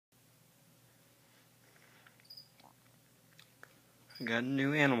I got a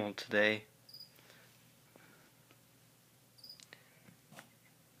new animal today.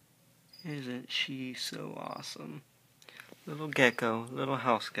 Isn't she so awesome? Little gecko, little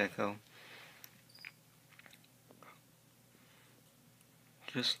house gecko.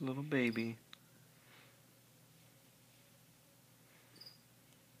 Just a little baby.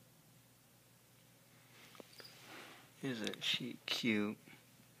 Isn't she cute?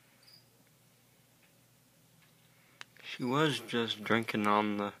 She was just drinking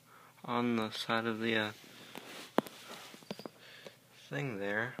on the side of the thing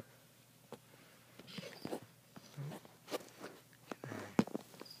there.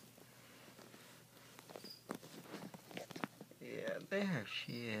 Yeah, there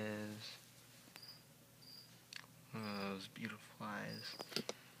she is. Oh, those beautiful eyes.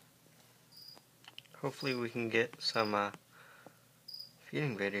 Hopefully we can get some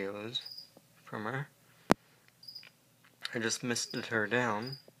feeding videos from her. I just misted her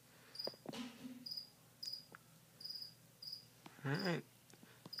down. Alright,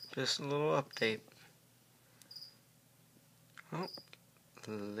 just a little update. Oh,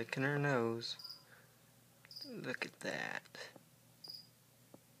 licking her nose. Look at that.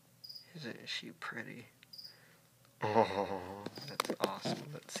 Isn't she pretty? Oh, that's awesome.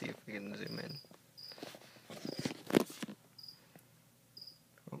 Let's see if we can zoom in.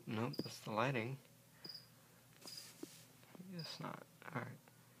 Oh, nope, that's the lighting. I guess not. Alright.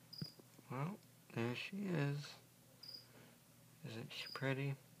 Well, there she is. Isn't she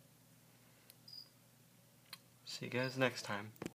pretty? See you guys next time.